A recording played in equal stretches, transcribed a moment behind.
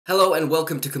Hello and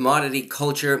welcome to Commodity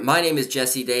Culture. My name is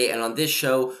Jesse Day, and on this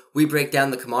show, we break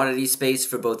down the commodity space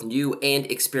for both new and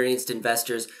experienced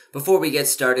investors. Before we get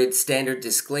started, standard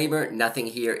disclaimer, nothing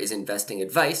here is investing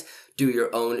advice. Do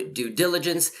your own due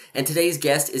diligence. And today's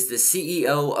guest is the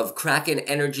CEO of Kraken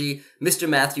Energy, Mr.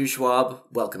 Matthew Schwab.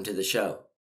 Welcome to the show.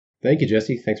 Thank you,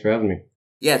 Jesse. Thanks for having me.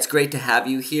 Yeah, it's great to have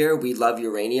you here. We love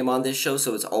uranium on this show,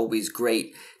 so it's always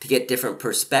great to get different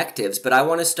perspectives. But I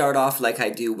want to start off like I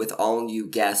do with all new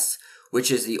guests, which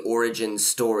is the origin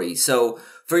story. So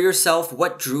for yourself,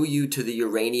 what drew you to the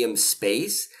uranium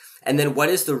space? And then what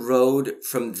is the road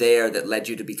from there that led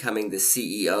you to becoming the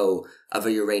CEO of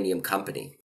a uranium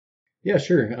company? Yeah,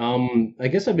 sure. I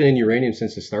guess I've been in uranium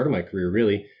since the start of my career,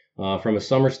 really. From a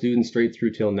summer student straight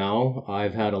through till now,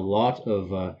 I've had a lot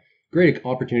of great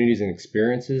opportunities and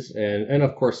experiences, and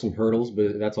of course some hurdles,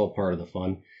 but that's all part of the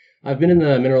fun. I've been in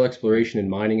the mineral exploration and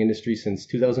mining industry since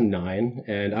 2009,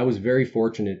 and I was very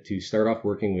fortunate to start off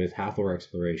working with Hathor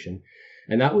Exploration.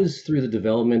 And that was through the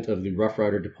development of the Rough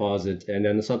Rider deposit and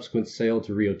then the subsequent sale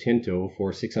to Rio Tinto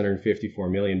for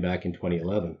 $654 million back in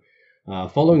 2011.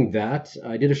 Following that,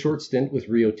 I did a short stint with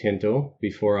Rio Tinto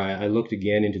before I looked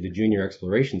again into the junior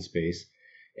exploration space,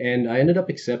 and I ended up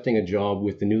accepting a job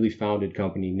with the newly founded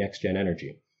company NextGen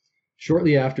Energy.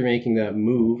 Shortly after making that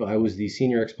move, I was the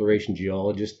senior exploration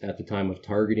geologist at the time of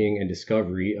targeting and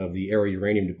discovery of the Arrow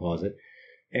uranium deposit,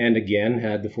 and again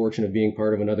had the fortune of being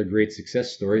part of another great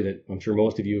success story that I'm sure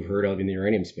most of you have heard of in the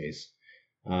uranium space.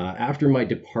 After my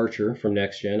departure from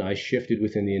NextGen, I shifted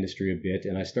within the industry a bit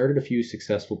and I started a few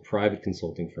successful private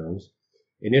consulting firms.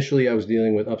 Initially, I was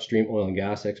dealing with upstream oil and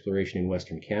gas exploration in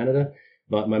Western Canada,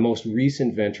 but my most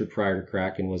recent venture prior to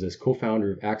Kraken was as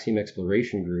co-founder of Axiom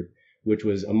Exploration Group, which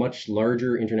was a much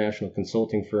larger international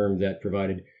consulting firm that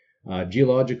provided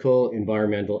geological,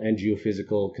 environmental, and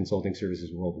geophysical consulting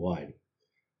services worldwide.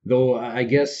 Though I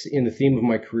guess in the theme of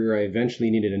my career, I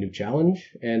eventually needed a new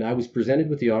challenge, and I was presented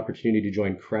with the opportunity to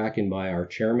join Kraken by our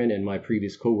chairman and my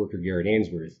previous coworker, Garrett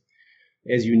Ainsworth.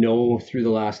 As you know, through the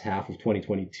last half of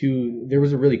 2022, there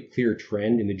was a really clear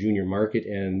trend in the junior market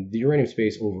and the uranium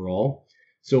space overall.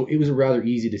 So it was a rather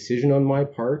easy decision on my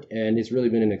part, and it's really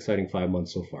been an exciting 5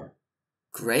 months so far.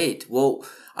 Great. Well,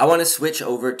 I want to switch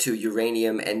over to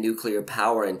uranium and nuclear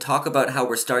power and talk about how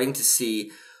we're starting to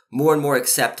see more and more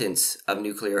acceptance of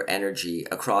nuclear energy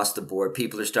across the board.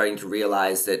 People are starting to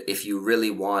realize that if you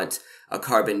really want a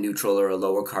carbon neutral or a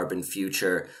lower carbon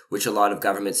future, which a lot of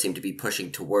governments seem to be pushing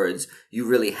towards, you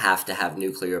really have to have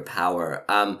nuclear power.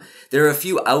 There are a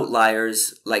few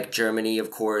outliers like Germany,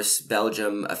 of course,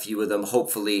 Belgium, a few of them.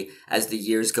 Hopefully, as the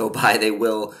years go by, they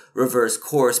will reverse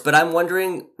course. But I'm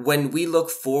wondering, when we look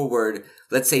forward,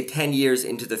 let's say 10 years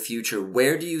into the future,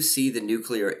 where do you see the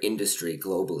nuclear industry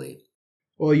globally?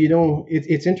 Well,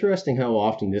 it's interesting how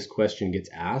often this question gets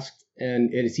asked,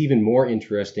 and it's even more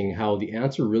interesting how the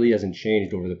answer really hasn't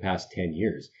changed over the past 10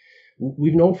 years.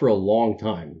 We've known for a long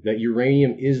time that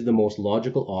uranium is the most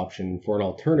logical option for an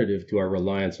alternative to our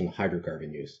reliance on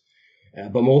hydrocarbon use.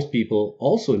 But most people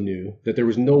also knew that there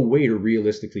was no way to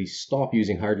realistically stop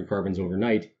using hydrocarbons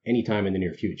overnight anytime in the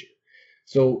near future.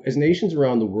 So, as nations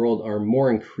around the world are more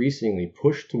increasingly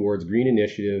pushed towards green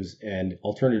initiatives and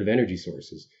alternative energy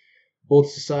sources, both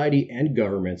society and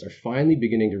governments are finally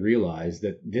beginning to realize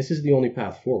that this is the only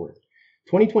path forward.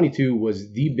 2022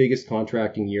 was the biggest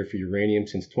contracting year for uranium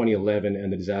since 2011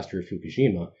 and the disaster of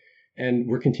Fukushima, and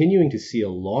we're continuing to see a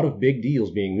lot of big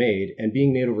deals being made and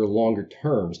being made over longer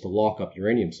terms to lock up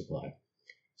uranium supply.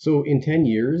 So in 10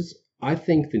 years, I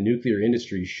think the nuclear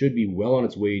industry should be well on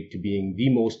its way to being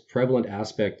the most prevalent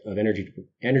aspect of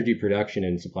energy production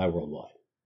and supply worldwide.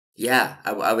 Yeah,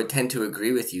 I would tend to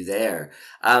agree with you there.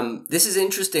 This is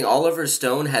interesting. Oliver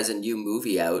Stone has a new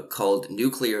movie out called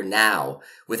Nuclear Now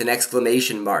with an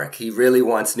exclamation mark. He really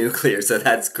wants nuclear, so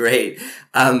that's great.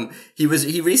 He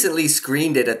recently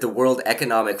screened it at the World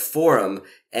Economic Forum,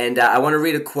 and I want to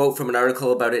read a quote from an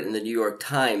article about it in the New York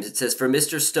Times. It says, "For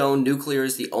Mr. Stone, nuclear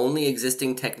is the only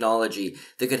existing technology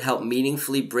that could help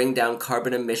meaningfully bring down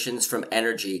carbon emissions from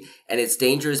energy, and its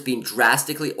danger is being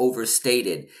drastically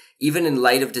overstated. Even in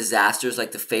light of disasters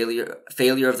like the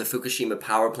failure of the Fukushima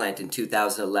power plant in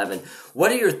 2011.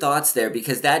 What are your thoughts there?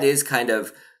 Because that is kind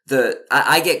of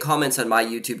I get comments on my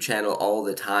YouTube channel all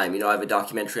the time. I have a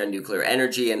documentary on nuclear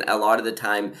energy, and a lot of the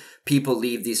time people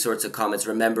leave these sorts of comments.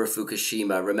 Remember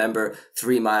Fukushima, remember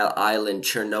 3 Mile Island,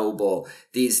 Chernobyl,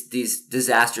 these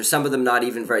disasters, some of them not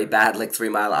even very bad, like 3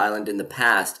 Mile Island in the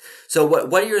past. So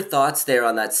what are your thoughts there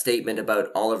on that statement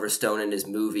about Oliver Stone and his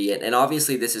movie? And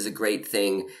obviously this is a great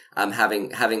thing,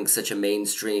 having such a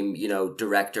mainstream,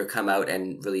 director come out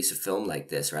and release a film like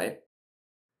this, right?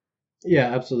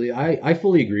 Yeah, absolutely. I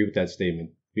fully agree with that statement,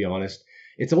 to be honest.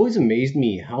 It's always amazed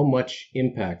me how much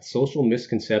impact social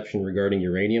misconception regarding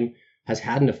uranium has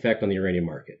had an effect on the uranium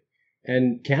market.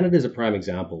 And Canada is a prime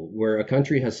example, where a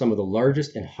country has some of the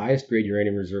largest and highest grade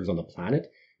uranium reserves on the planet,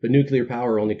 but nuclear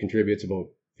power only contributes about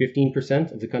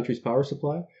 15% of the country's power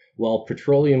supply, while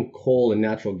petroleum, coal, and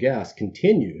natural gas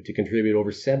continue to contribute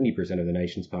over 70% of the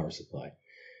nation's power supply.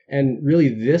 And really,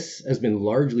 this has been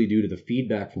largely due to the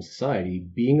feedback from society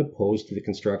being opposed to the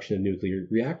construction of nuclear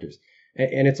reactors.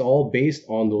 And it's all based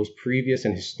on those previous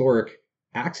and historic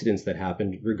accidents that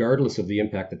happened, regardless of the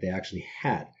impact that they actually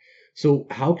had. So,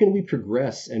 how can we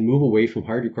progress and move away from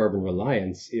hydrocarbon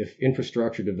reliance if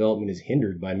infrastructure development is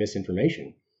hindered by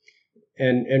misinformation?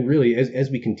 And really, as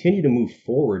we continue to move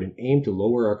forward and aim to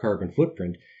lower our carbon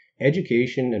footprint,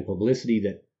 education and publicity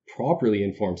that properly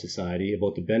inform society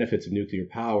about the benefits of nuclear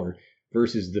power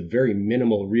versus the very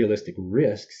minimal realistic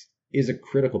risks is a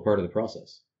critical part of the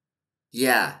process.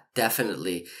 Yeah,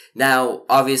 definitely. Now,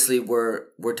 obviously, we're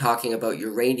talking about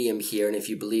uranium here, and if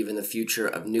you believe in the future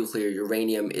of nuclear,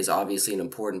 uranium is obviously an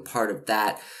important part of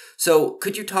that. So,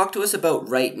 could you talk to us about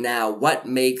right now what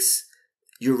makes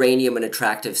uranium an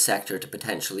attractive sector to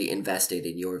potentially invest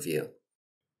in your view?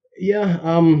 Yeah,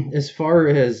 as far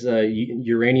as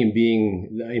uranium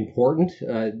being important,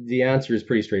 the answer is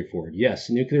pretty straightforward. Yes,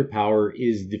 nuclear power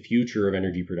is the future of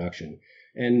energy production.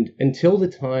 And until the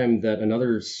time that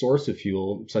another source of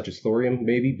fuel, such as thorium,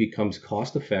 maybe becomes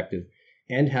cost effective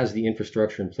and has the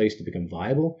infrastructure in place to become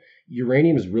viable,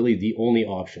 uranium is really the only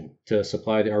option to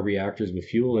supply our reactors with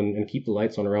fuel and keep the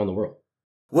lights on around the world.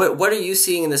 What are you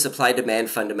seeing in the supply demand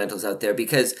fundamentals out there?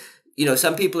 Because,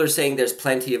 some people are saying there's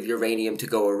plenty of uranium to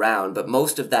go around, but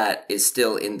most of that is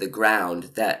still in the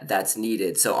ground that's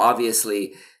needed. So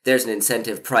obviously there's an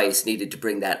incentive price needed to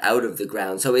bring that out of the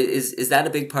ground. So is that a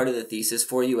big part of the thesis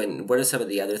for you? And what are some of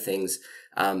the other things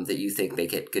that you think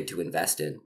make it good to invest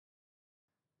in?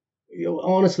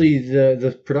 Honestly,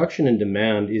 the production and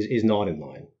demand is not in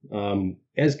line.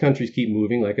 As countries keep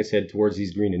moving, like I said, towards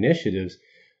these green initiatives,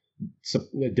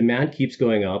 demand keeps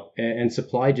going up and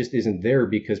supply just isn't there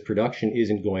because production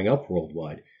isn't going up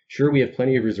worldwide. Sure, we have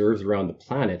plenty of reserves around the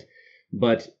planet,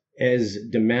 but as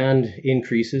demand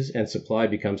increases and supply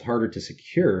becomes harder to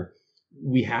secure,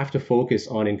 we have to focus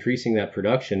on increasing that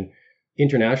production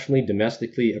internationally,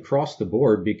 domestically, across the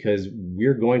board because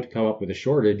we're going to come up with a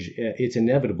shortage. It's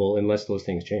inevitable unless those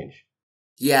things change.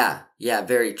 Yeah,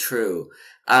 very true.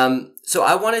 So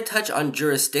I want to touch on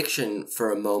jurisdiction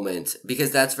for a moment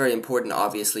because that's very important,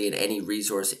 obviously, in any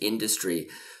resource industry.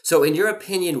 So, in your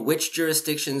opinion, which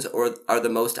jurisdictions are the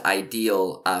most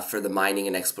ideal for the mining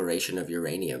and exploration of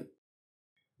uranium?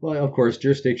 Well, of course,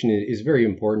 jurisdiction is very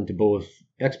important to both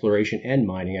exploration and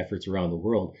mining efforts around the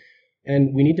world.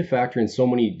 And we need to factor in so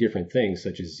many different things,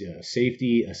 such as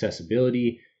safety,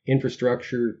 accessibility,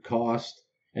 infrastructure, cost,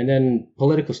 and then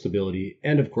political stability,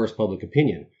 and of course, public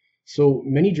opinion. So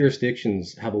many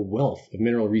jurisdictions have a wealth of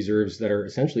mineral reserves that are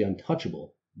essentially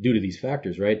untouchable due to these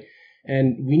factors, right?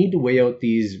 And we need to weigh out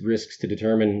these risks to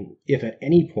determine if at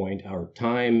any point our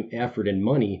time, effort, and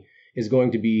money is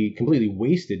going to be completely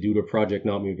wasted due to a project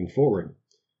not moving forward.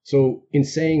 So, in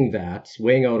saying that,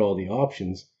 weighing out all the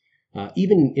options,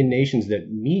 even in nations that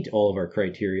meet all of our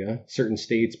criteria, certain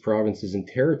states, provinces, and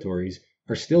territories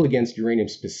are still against uranium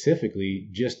specifically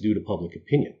just due to public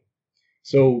opinion.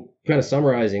 So, kind of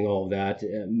summarizing all of that,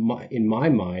 in my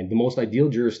mind, the most ideal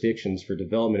jurisdictions for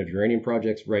development of uranium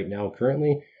projects right now,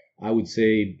 currently, I would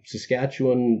say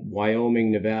Saskatchewan,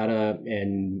 Wyoming, Nevada,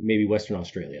 and maybe Western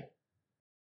Australia.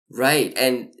 Right.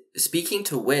 And speaking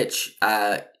to which,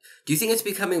 do you think it's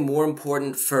becoming more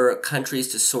important for countries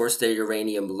to source their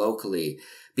uranium locally?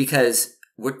 Because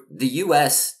the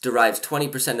US derives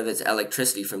 20% of its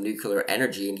electricity from nuclear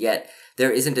energy, and yet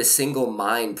there isn't a single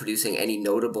mine producing any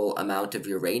notable amount of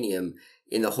uranium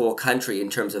in the whole country in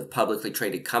terms of publicly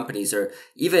traded companies or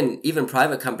even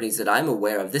private companies that I'm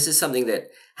aware of. This is something that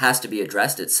has to be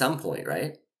addressed at some point,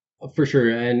 right? For sure.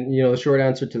 And, the short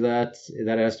answer to that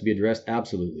has to be addressed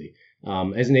absolutely.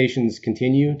 As nations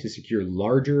continue to secure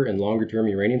larger and longer term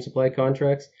uranium supply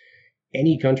contracts,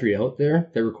 any country out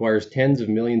there that requires tens of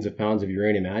millions of pounds of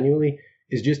uranium annually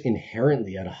is just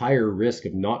inherently at a higher risk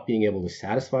of not being able to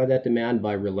satisfy that demand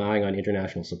by relying on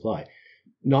international supply.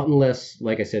 Not unless,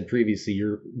 like I said previously,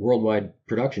 your worldwide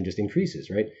production just increases,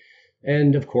 right?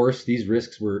 And of course, these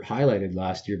risks were highlighted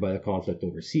last year by the conflict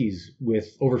overseas,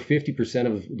 with over 50%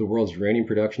 of the world's uranium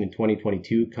production in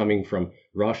 2022 coming from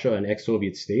Russia and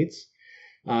ex-Soviet states.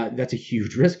 That's a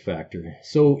huge risk factor.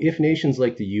 So if nations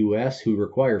like the US, who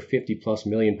require 50 plus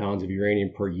million pounds of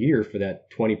uranium per year for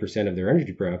that 20% of their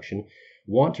energy production,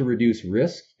 want to reduce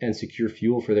risk and secure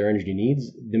fuel for their energy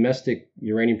needs, domestic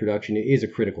uranium production is a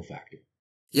critical factor.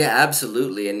 Yeah,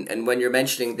 absolutely. And when you're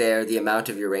mentioning there the amount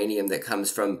of uranium that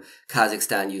comes from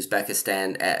Kazakhstan,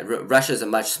 Uzbekistan, Russia's a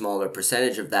much smaller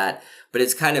percentage of that, but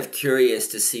it's kind of curious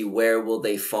to see where will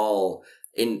they fall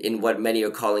in what many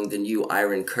are calling the new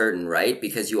Iron Curtain, right?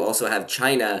 Because you also have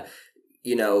China,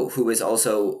 who is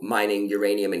also mining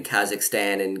uranium in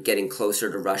Kazakhstan and getting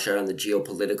closer to Russia on the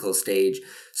geopolitical stage.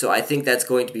 So I think that's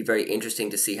going to be very interesting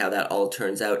to see how that all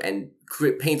turns out and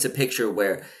paints a picture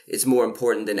where it's more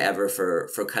important than ever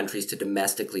for countries to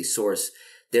domestically source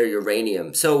their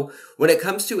uranium. So when it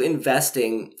comes to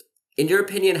investing, in your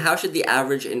opinion, how should the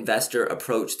average investor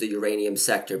approach the uranium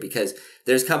sector? Because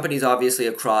there's companies obviously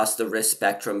across the risk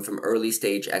spectrum, from early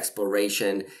stage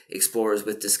exploration, explorers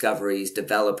with discoveries,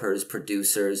 developers,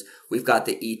 producers. We've got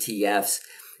the ETFs.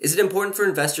 Is it important for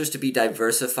investors to be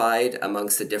diversified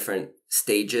amongst the different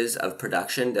stages of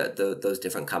production, those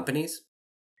different companies?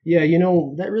 Yeah,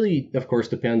 that really, of course,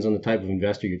 depends on the type of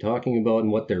investor you're talking about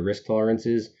and what their risk tolerance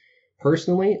is.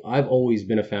 Personally, I've always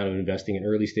been a fan of investing in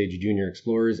early stage junior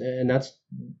explorers, and that's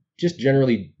just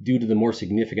generally due to the more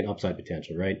significant upside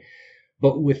potential, right?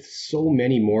 But with so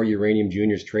many more uranium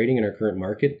juniors trading in our current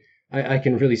market, I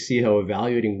can really see how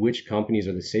evaluating which companies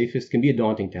are the safest can be a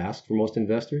daunting task for most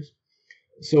investors.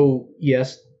 So,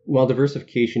 yes, while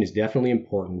diversification is definitely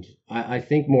important, I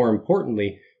think more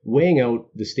importantly, weighing out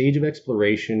the stage of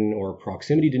exploration or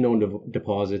proximity to known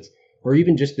deposits, or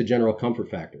even just the general comfort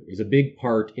factor, is a big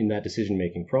part in that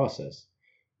decision-making process.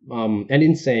 And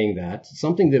in saying that,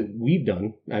 something that we've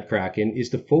done at Kraken is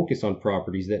to focus on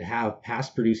properties that have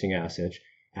past producing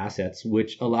assets,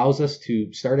 which allows us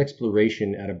to start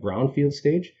exploration at a brownfield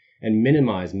stage and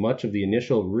minimize much of the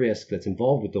initial risk that's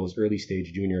involved with those early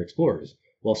stage junior explorers,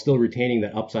 while still retaining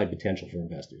that upside potential for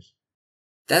investors.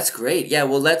 That's great. Yeah,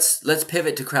 well, let's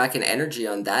pivot to Kraken Energy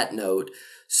on that note.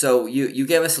 So you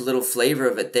gave us a little flavor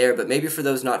of it there, but maybe for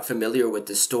those not familiar with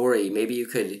the story, maybe you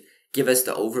could give us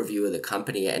the overview of the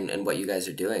company and what you guys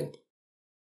are doing.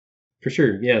 For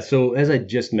sure. Yeah. So as I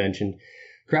just mentioned,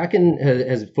 Kraken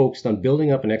has focused on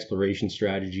building up an exploration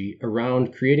strategy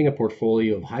around creating a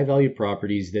portfolio of high value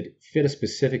properties that fit a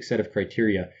specific set of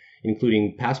criteria,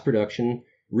 including past production,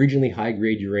 regionally high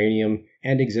grade uranium,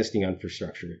 and existing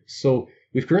infrastructure. So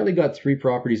we've currently got 3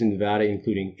 properties in Nevada,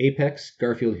 including Apex,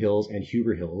 Garfield Hills, and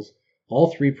Huber Hills.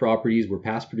 All 3 properties were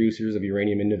past producers of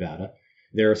uranium in Nevada.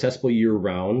 They're accessible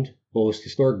year-round, boast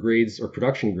historic grades or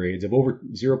production grades of over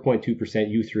 0.2%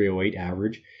 U3O8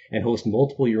 average, and host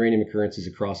multiple uranium occurrences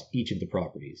across each of the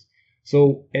properties.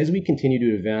 So as we continue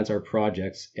to advance our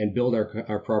projects and build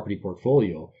our property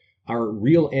portfolio, our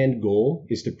real end goal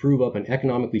is to prove up an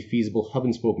economically feasible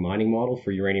hub-and-spoke mining model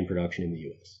for uranium production in the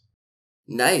U.S.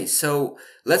 Nice. So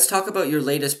let's talk about your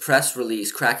latest press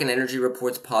release. Kraken Energy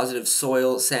reports positive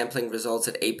soil sampling results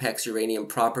at Apex Uranium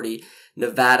Property,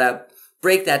 Nevada.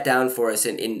 Break that down for us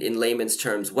in layman's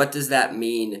terms. What does that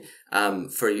mean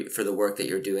for the work that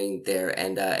you're doing there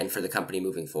and for the company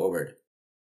moving forward?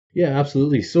 Yeah,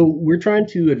 absolutely. So we're trying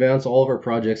to advance all of our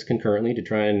projects concurrently to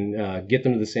try and get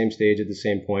them to the same stage at the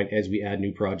same point as we add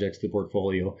new projects to the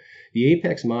portfolio. The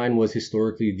Apex mine was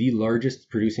historically the largest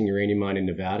producing uranium mine in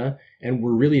Nevada, and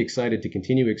we're really excited to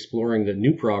continue exploring the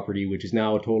new property, which is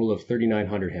now a total of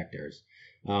 3,900 hectares.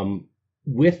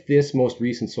 With this most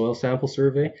recent soil sample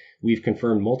survey, we've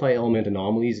confirmed multi-element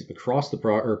anomalies across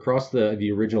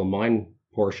the original mine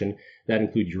portion that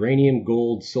include uranium,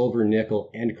 gold, silver, nickel,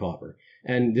 and copper.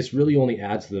 And this really only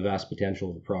adds to the vast potential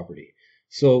of the property.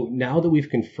 So now that we've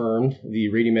confirmed the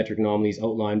radiometric anomalies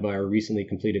outlined by our recently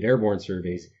completed airborne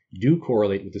surveys do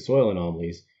correlate with the soil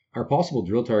anomalies, our possible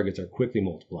drill targets are quickly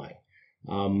multiplying.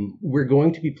 We're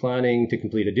going to be planning to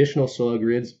complete additional soil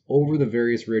grids over the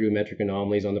various radiometric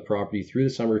anomalies on the property through the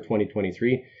summer of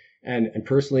 2023. And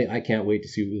personally, I can't wait to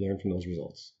see what we learn from those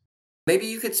results. Maybe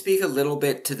you could speak a little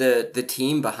bit to the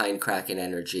team behind Kraken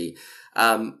Energy.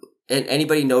 And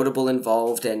anybody notable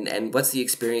involved, and what's the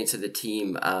experience of the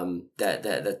team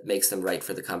that makes them right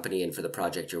for the company and for the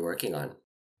project you're working on?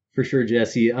 For sure,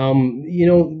 Jesse.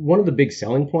 One of the big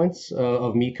selling points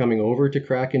of me coming over to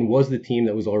Kraken was the team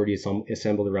that was already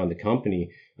assembled around the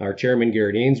company. Our chairman,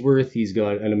 Garrett Ainsworth, he's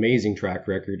got an amazing track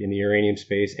record in the uranium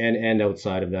space and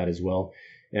outside of that as well.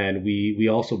 And we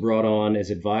also brought on as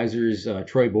advisors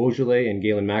Troy Beaujolais and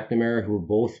Galen McNamara, who were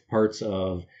both parts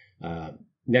of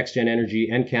NextGen Energy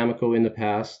and Cameco in the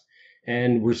past.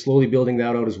 And we're slowly building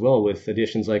that out as well with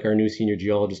additions like our new senior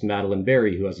geologist, Madeline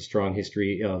Berry, who has a strong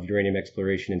history of uranium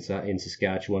exploration in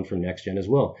Saskatchewan from NextGen as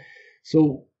well.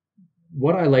 So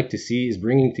what I like to see is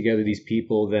bringing together these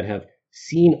people that have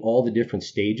seen all the different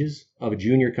stages of a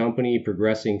junior company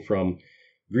progressing from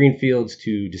greenfields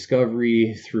to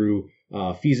discovery through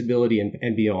feasibility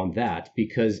and beyond that,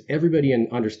 because everybody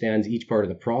understands each part of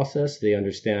the process. They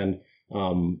understand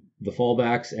the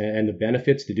fallbacks and the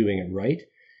benefits to doing it right.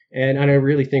 And I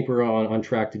really think we're on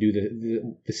track to do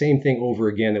the same thing over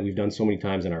again that we've done so many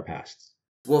times in our past.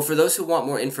 Well, for those who want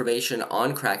more information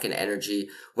on Kraken Energy,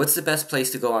 what's the best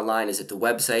place to go online? Is it the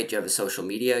website? Do you have a social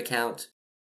media account?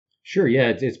 Sure, yeah,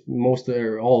 it's most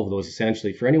or all of those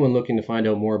essentially. For anyone looking to find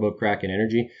out more about Kraken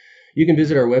Energy, you can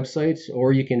visit our website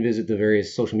or you can visit the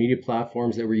various social media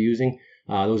platforms that we're using.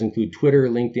 Those include Twitter,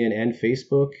 LinkedIn, and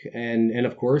Facebook. And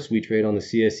of course, we trade on the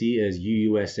CSE as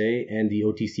UUSA and the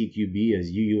OTCQB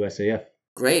as UUSAF.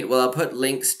 Great. Well, I'll put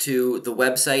links to the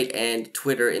website and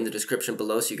Twitter in the description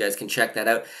below so you guys can check that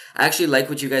out. I actually like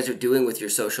what you guys are doing with your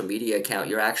social media account.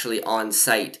 You're actually on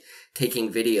site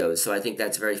taking videos. So I think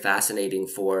that's very fascinating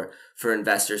for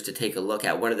investors to take a look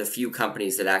at. One of the few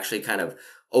companies that actually kind of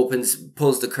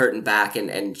pulls the curtain back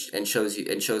and shows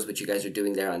what you guys are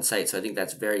doing there on site. So I think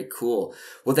that's very cool.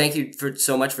 Well, thank you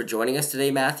so much for joining us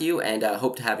today, Matthew, and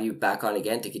hope to have you back on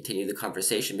again to continue the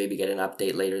conversation, maybe get an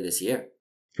update later this year.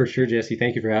 For sure, Jesse.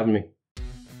 Thank you for having me.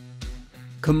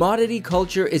 Commodity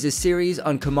Culture is a series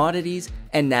on commodities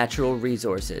and natural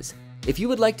resources. If you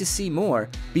would like to see more,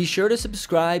 be sure to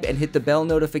subscribe and hit the bell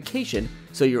notification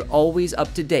so you're always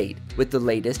up to date with the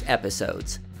latest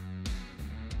episodes.